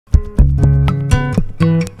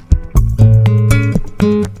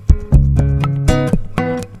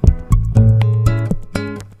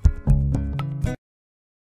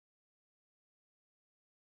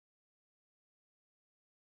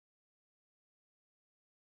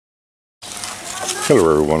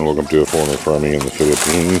Hello everyone, welcome to A Foreigner Farming in the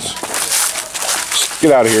Philippines.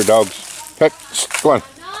 Get out of here, dogs. Hey, go on.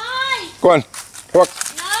 Go on. Come on.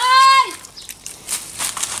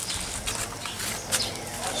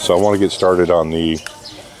 So I want to get started on the...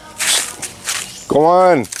 Go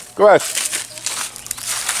on. Go ahead.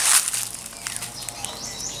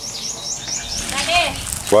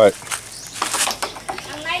 What?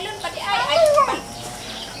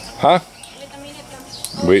 Huh?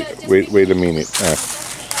 Wait a minute.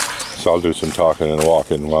 So I'll do some talking and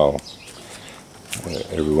walking while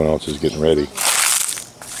everyone else is getting ready.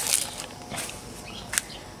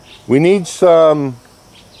 We need some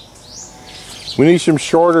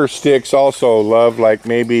shorter sticks also, love, like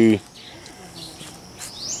maybe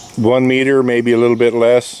 1 meter, maybe a little bit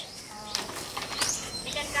less.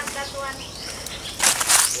 You can cut that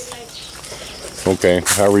one. Okay,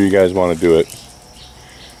 however you guys want to do it.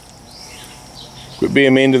 Quit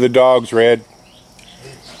being mean to the dogs, Red.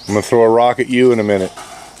 I'm going to throw a rock at you in a minute.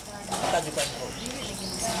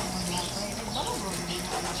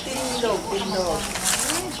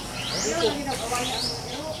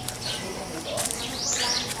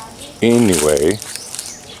 Anyway,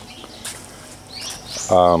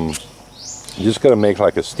 just going to make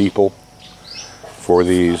like a steeple for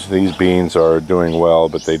these. These beans are doing well,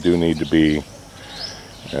 but they do need to be,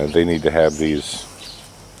 they need to have these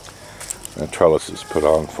trellises put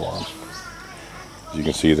on for them. As you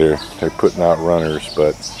can see, they're putting out runners,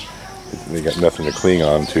 but they got nothing to cling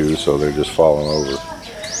on to, so they're just falling over.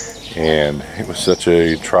 And it was such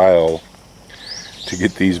a trial to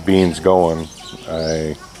get these beans going.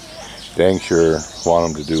 I dang sure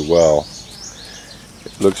want them to do well.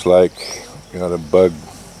 It looks like we got a bug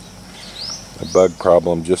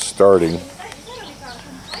problem just starting.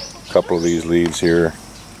 A couple of these leaves here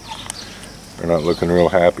are not looking real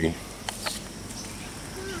happy.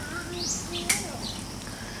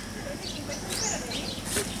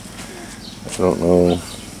 I don't know.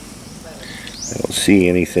 I don't see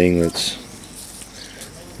anything that's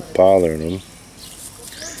bothering them.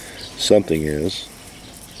 Something is.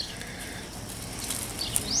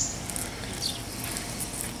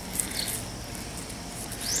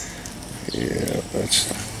 Yeah, that's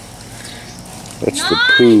the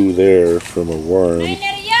poo there from a worm.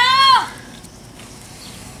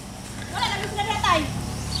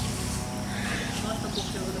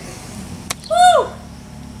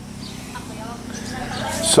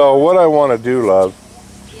 So what I want to do, love,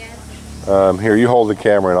 here, you hold the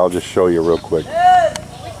camera and I'll just show you real quick.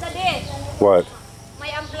 What? My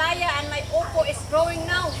amplia and my oppo is growing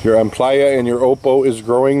now. Your amplia and your oppo is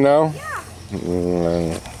growing now? Yeah.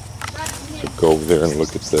 So go over there and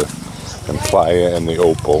look at the amplia and the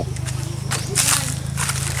oppo.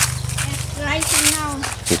 It's rising now.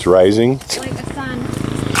 It's rising? Like a sun.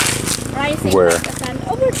 Rising where? like a sun.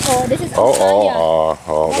 Oh, this is amplia.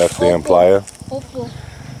 Oh, that's the amplia? Oppo.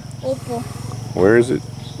 Oppo. Where is it?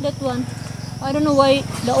 That one. I don't know why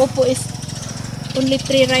the oppo is only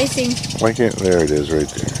 3 rising. Why can't, there it is right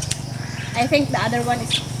there. I think the other one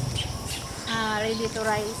is ready to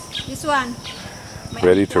rise. This one.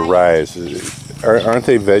 Ready to rise. Aren't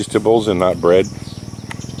they vegetables and not bread?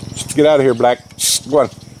 Just get out of here, Black. Go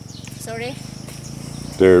on. Sorry?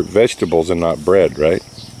 They're vegetables and not bread, right?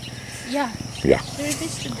 Yeah. Yeah. They're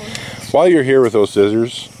vegetables. While you're here with those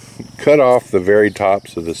scissors, cut off the very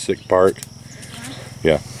tops of the sick part.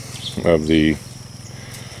 Yeah. Of the...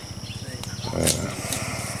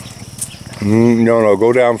 no,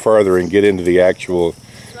 go down farther and get into the actual...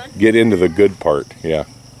 Get into the good part, yeah.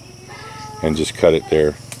 And just cut it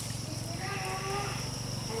there.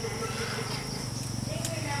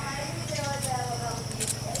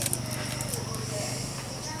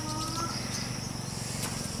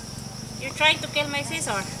 You're trying to kill my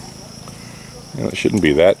scissor. Well, it shouldn't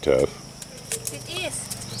be that tough. It is.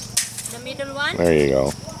 The middle one. There you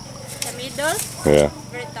go. The middle. Yeah.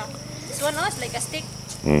 Very tough. This one was like a stick.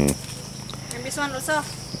 And this one also.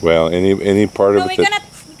 Well, any part of it. We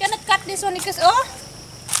cannot cut this one because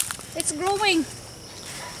it's growing.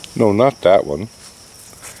 No, not that one.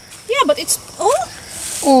 Yeah, but it's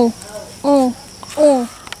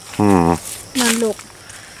Man, look.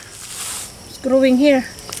 It's growing here.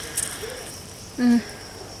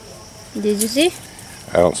 Did you see?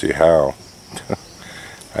 I don't see how.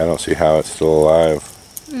 I don't see how it's still alive.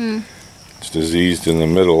 It's diseased in the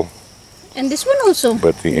middle. And this one also.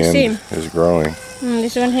 But the end is growing.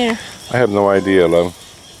 This one here. I have no idea, love.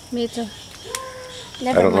 Me too.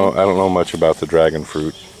 I don't know much about the dragon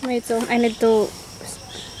fruit. Me too. I need to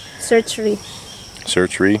search.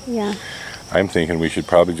 Yeah. I'm thinking we should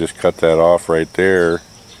probably just cut that off right there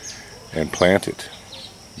and plant it.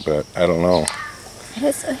 But I don't know.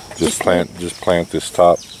 Just plant this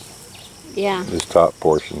top Yeah.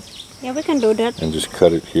 portion. Yeah, we can do that. And just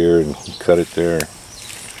cut it here and cut it there.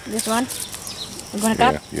 This one? We're gonna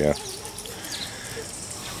cut? Yeah.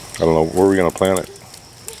 I don't know, where are we gonna plant it?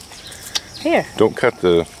 Here. Don't cut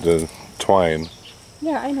the twine.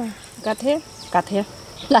 Yeah, I know. Cut here. Cut here.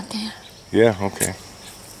 Plant here. Yeah, okay.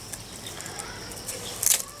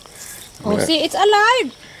 Oh, see, it's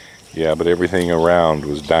alive. Yeah, but everything around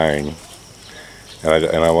was dying. And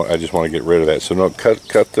I just want to get rid of that. So no,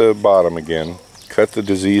 cut the bottom again. Cut the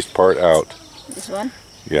diseased part out. This one?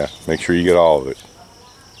 Yeah, make sure you get all of it.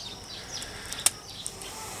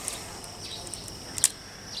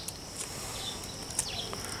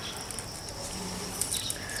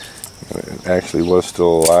 It actually was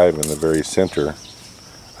still alive in the very center.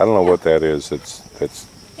 I don't know what that is. That's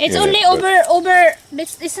It's only over.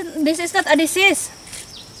 This is not a disease.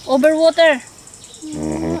 Over water.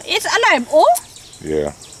 It's alive. Oh.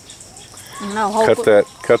 Yeah. No.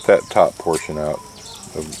 Cut that top portion out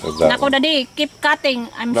of that. Nako, Daddy, keep cutting.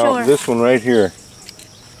 I'm no, sure. This one right here.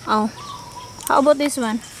 Oh. How about this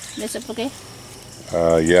one? This is okay.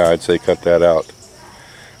 Yeah, I'd say cut that out.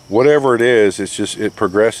 Whatever it is, it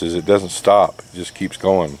progresses. It doesn't stop. It just keeps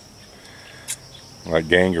going, like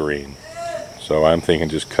gangrene. So I'm thinking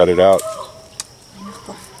just cut it out.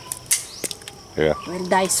 Yeah. Will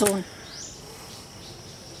die soon.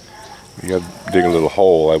 You gotta dig a little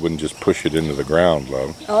hole. I wouldn't just push it into the ground,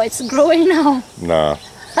 love. Oh, it's growing now. Nah.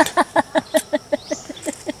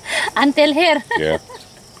 Until here. Yeah.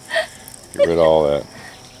 Get rid of all that.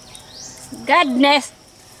 Goodness.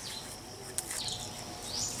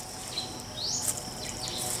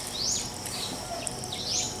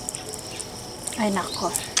 Ay, nako.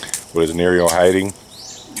 What is Nerio hiding?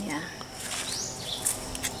 Yeah.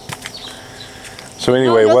 So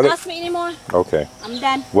anyway, no, what? Don't ask me anymore. Okay. I'm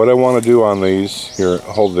done. What I want to do on these here,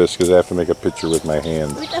 hold this because I have to make a picture with my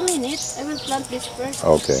hand. Wait a minute. I will plant this first.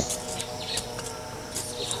 Okay.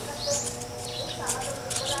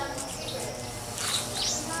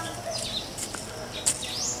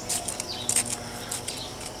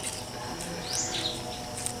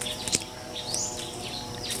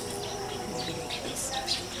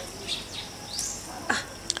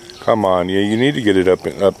 Come on, yeah, you need to get it up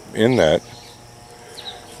in that,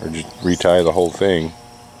 or just retie the whole thing.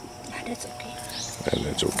 That's okay. And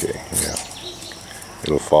that's okay. Yeah,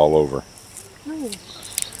 it'll fall over.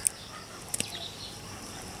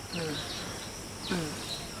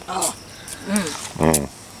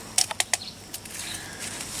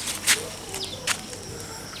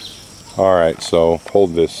 All right, so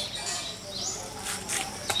hold this.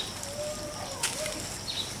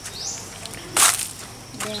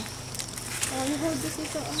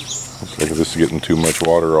 Looks like this is getting too much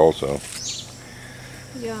water also.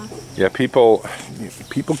 Yeah. Yeah, people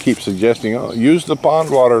keep suggesting, oh, use the pond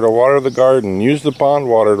water to water the garden. Use the pond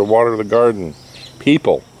water to water the garden.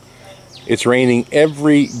 People, it's raining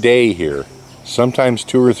every day here, sometimes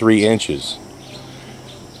 2 or 3 inches.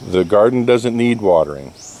 The garden doesn't need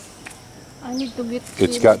watering. I need to get.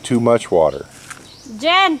 It's got too much water.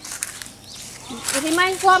 Jen,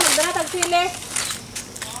 remind ko magdala tag sili.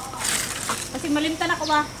 Kasi malimtan ako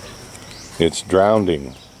ba? It's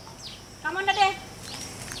drowning. Come on, Daddy.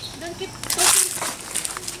 Don't keep talking.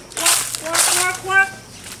 Work.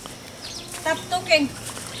 Stop talking.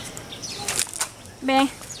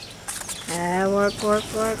 Be.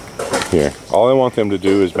 Work. Here, all I want them to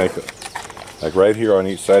do is make it, like right here on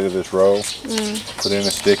each side of this row, put in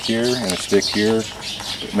a stick here and a stick here,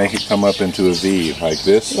 make it come up into a V like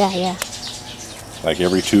this. Yeah. Like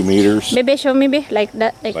every 2 meters. Baby, show me, be like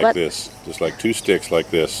that, like what? This, just like 2 sticks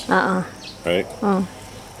like this. Right? Oh.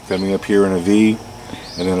 Coming up here in a V,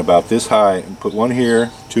 and then about this high, and put one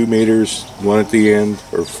here, 2 meters, one at the end,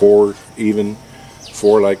 or 4 even,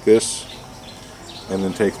 4 like this, and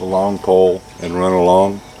then take a long pole and run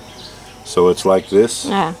along. So it's like this.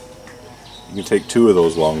 Yeah. You can take 2 of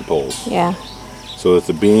those long poles. Yeah. So that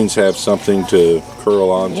the beans have something to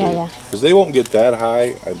curl onto. Yeah. Because they won't get that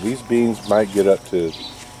high. These beans might get up to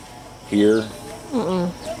here.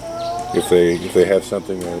 If they have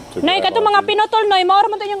something to Noy, grab kato mga onto. pinutol, Noy. Maura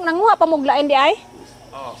mo to yung nanguha pamuglain di ay?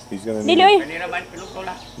 He's gonna Dili, need, oy.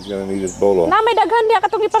 he's gonna need his bolo. Na may daghan diya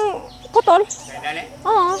katong ipang putol.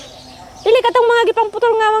 Oo. Dili katong mga gipang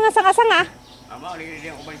putol nga mga sanga-sanga.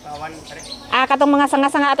 Katong mga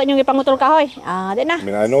sanga-sanga ato yung ipangutol kahoy. Di na. I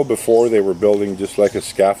mean, I know before they were building just like a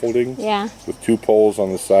scaffolding. Yeah. With 2 poles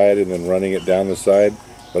on the side and then running it down the side.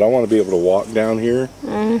 But I want to be able to walk down here.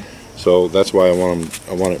 So that's why I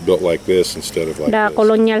want it built like this instead of like The this.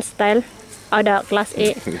 colonial style. The class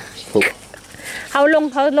A. How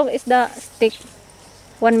long is the stick?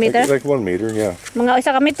 1 meter? Like 1 meter, yeah. Mga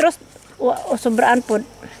isa ka metros, sobraan po.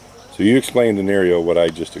 So you explained to Nerio what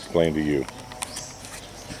I just explained to you.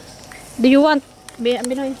 Do you want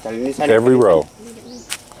Binoy? Every row.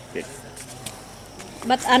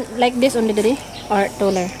 But like this only diri or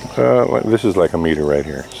taller? This is like a meter right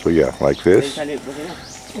here. So yeah, like this.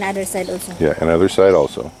 Another side also. Yeah, another side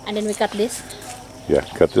also. And then we cut this. Yeah,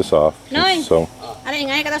 cut this off. Noy. So. Ano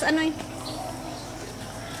ingay katas anoy?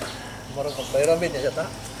 Marang pagbayramin niya ta.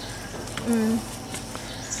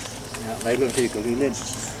 Ya, laylon si kulilin.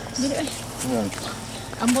 Dili ay.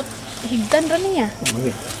 Ambot higdan ra niya.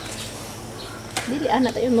 Dili ana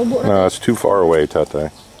tayo mubo ra. No, it's too far away, Tatay.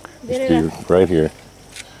 Dili Just be right here.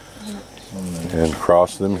 And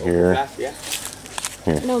cross them here.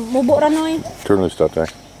 Here. No, mubo ra noy. Turn this, Tatay.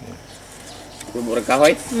 Murag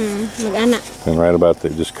kahoy. Mag-ana. And right about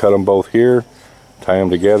there, just cut them both here, tie them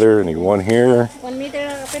together, and you one here, 1 meter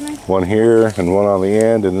Pinoy. one here, and one on the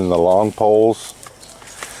end, and then the long poles.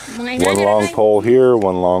 Mga One long pole here,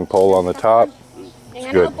 one long pole on the top.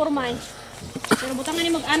 Ingana good. ka pormay. Pero butang ni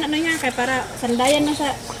mag-ana no niya kay para sandayan na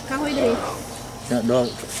sa kahoy diri. Ya,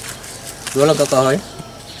 dua lang ka kahoy.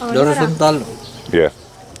 Horizontal. Yeah.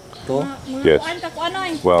 To. Yes. Kuan ka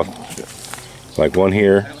kuanoy. Well, like one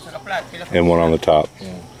here and one on the top.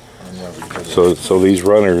 So these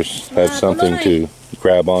runners have something to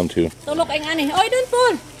grab onto. Tulok ang ani. Oy, don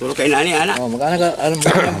Paul. Tulog kayo na ni ana. Oh, magana ka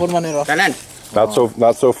ang porman ni ro. Kanan.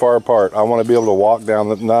 Not so far apart. I want to be able to walk down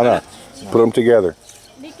the. No. Put them together.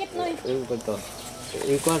 Dikit noy.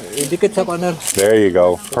 Ikon, idikit sa corner. There you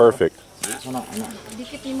go. Perfect. Ana.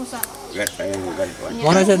 Dikit nimo sa. Gat kayo galpuan.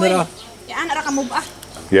 Mo na siya nira. Ya ana ra ka move ah.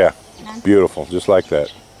 Yeah. Beautiful. Just like that.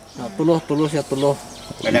 Tulo siya tulo.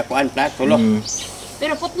 Kada kuan plat tulog.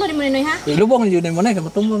 Pero putlo ni mo ni ha. Ilubong ni mo na kay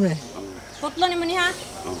matumbo ni. Putlo ni mo ni ha.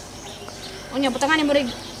 Unya butangan ni mo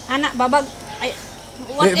rig anak babag ay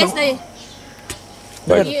what is the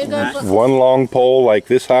Like one long pole like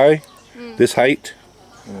this high, this height,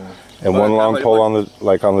 and one long pole on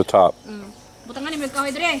the top. butangan ni mo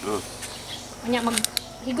kahoy diri. Unya mag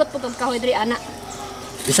higot po tong kahoy diri anak.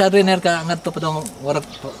 Isa rin ka ngadto pa dong warag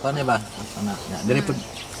paano ba? Ana. Diri pud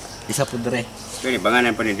isa pud dire. Kani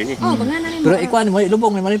banganan pa ni dinhi. Oh, banganan ni mo. Pero ikuan mo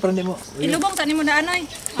ilubong ni man para di mo. Ilubong ta nimo daanoy.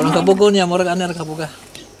 Parang kabugo niya murag ana ra kabuga.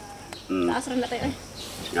 Taas ra na tayo ay.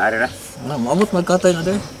 Ngari ra. Ana maabot magkatay na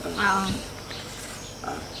dire. Oo.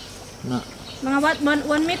 Na. Mga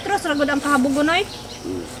 1 metro sa gud ang kahabugonoy.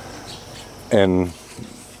 And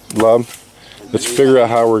love, let's figure out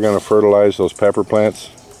how we're going to fertilize those pepper plants.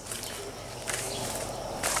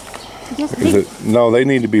 Just No, they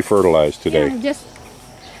need to be fertilized today. Yeah, just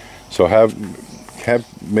So have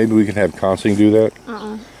maybe we can have Consing do that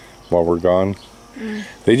while we're gone.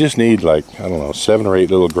 They just need like, I don't know, 7 or 8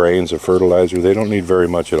 little grains of fertilizer. They don't need very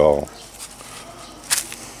much at all.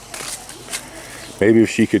 Maybe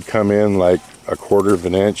if she could come in like 1/4 of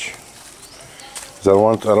an inch. 'Cause I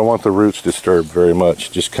don't want the roots disturbed very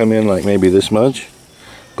much. Just come in like maybe this much,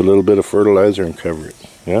 put a little bit of fertilizer and cover it.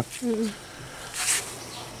 Yeah?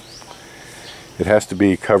 It has to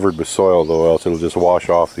be covered with soil though, else it'll just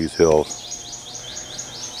wash off these hills.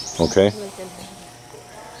 Okay?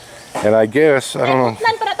 And I guess, I don't know.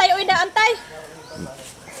 Putlan para tayo ida antay.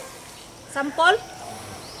 Sampol.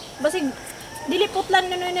 Basig dili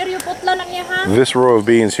putlan no neryo putlan ang niya ha. This row of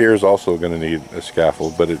beans here is also going to need a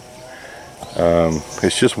scaffold, but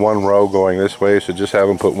it's just one row going this way, so just have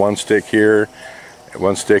them put 1 stick here,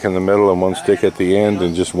 1 stick in the middle, and 1 stick at the end,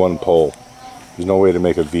 and just 1 pole. There's no way to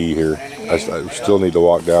make a V here. I still need to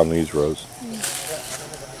walk down these rows.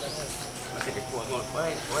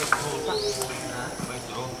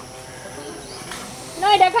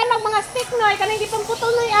 Noy, daghan mag mga stick noy kanang gipang putol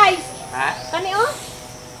noy ay. Ha? Kani oh?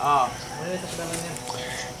 Oh.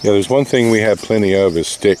 Yeah, there's one thing we have plenty of is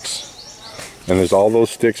sticks. And there's all those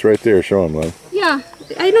sticks right there. Show them, love. Yeah,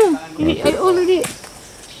 I know. I already.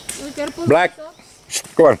 Be careful. Black.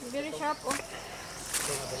 Go on. Very sharp. Oh.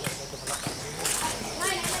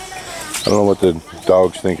 I don't know what the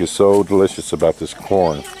dogs think is so delicious about this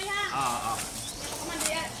corn.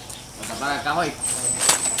 Para kahoy.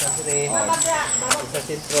 Sa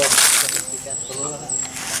sentro.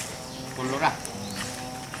 Tulo ra.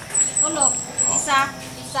 Tulo. Isa.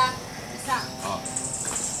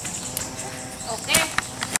 Okay.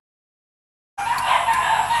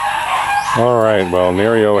 All right, well,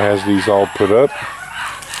 Nerio has these all put up.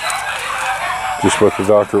 Just what the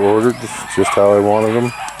doctor ordered, just how I wanted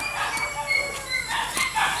them.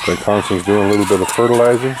 But Constance's doing a little bit of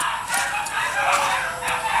fertilizing.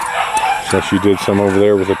 So she did some over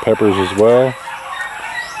there with the peppers as well.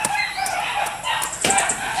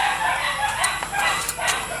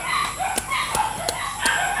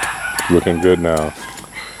 Looking good now.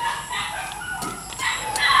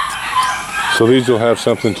 So these will have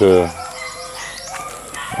something to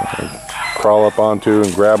crawl up onto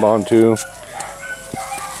and grab onto.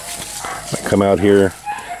 I come out here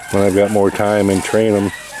when I've got more time and train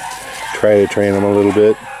them. Try to train them a little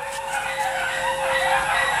bit.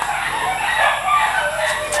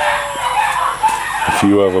 A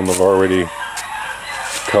few of them have already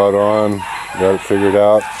caught on, got it figured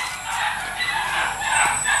out.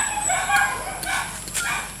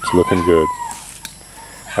 It's looking good.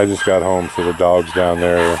 I just got home, so the dogs down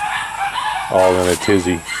there are all in a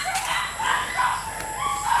tizzy.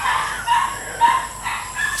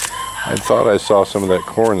 I thought I saw some of that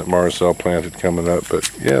corn that Marcel planted coming up, but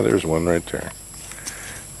yeah, there's one right there.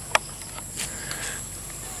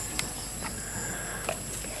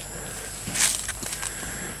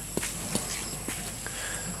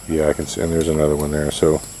 Yeah, I can see, and there's another one there,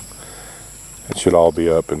 so it should all be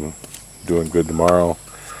up and doing good tomorrow.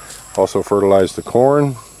 Also fertilized the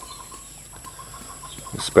corn.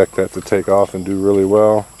 Expect that to take off and do really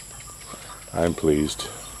well. I'm pleased.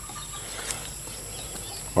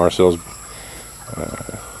 Marcel's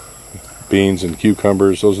beans and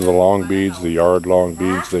cucumbers, those are the long beans, the yard long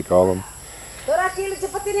beans they call them.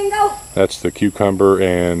 That's the cucumber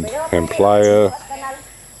and playa.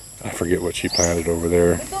 I forget what she planted over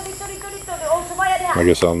there. I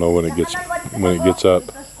guess I'll know when it gets up.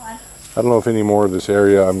 I don't know if any more of this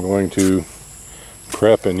area I'm going to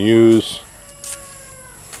prep and use.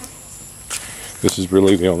 This is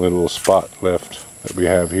really the only little spot left that we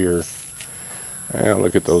have here. And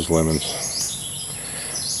look at those lemons.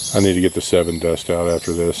 I need to get the 7 dust out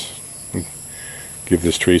after this. Give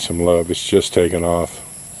this tree some love. It's just taken off.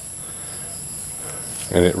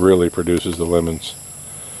 And it really produces the lemons.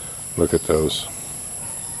 Look at those.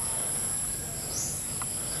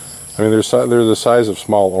 I mean, they're the size of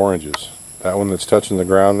small oranges. That one that's touching the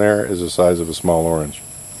ground there is the size of a small orange.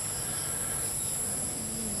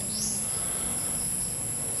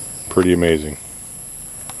 Pretty amazing.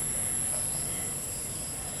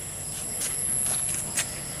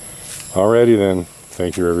 Alrighty then.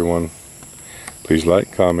 Thank you everyone. Please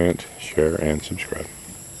like, comment, share, and subscribe.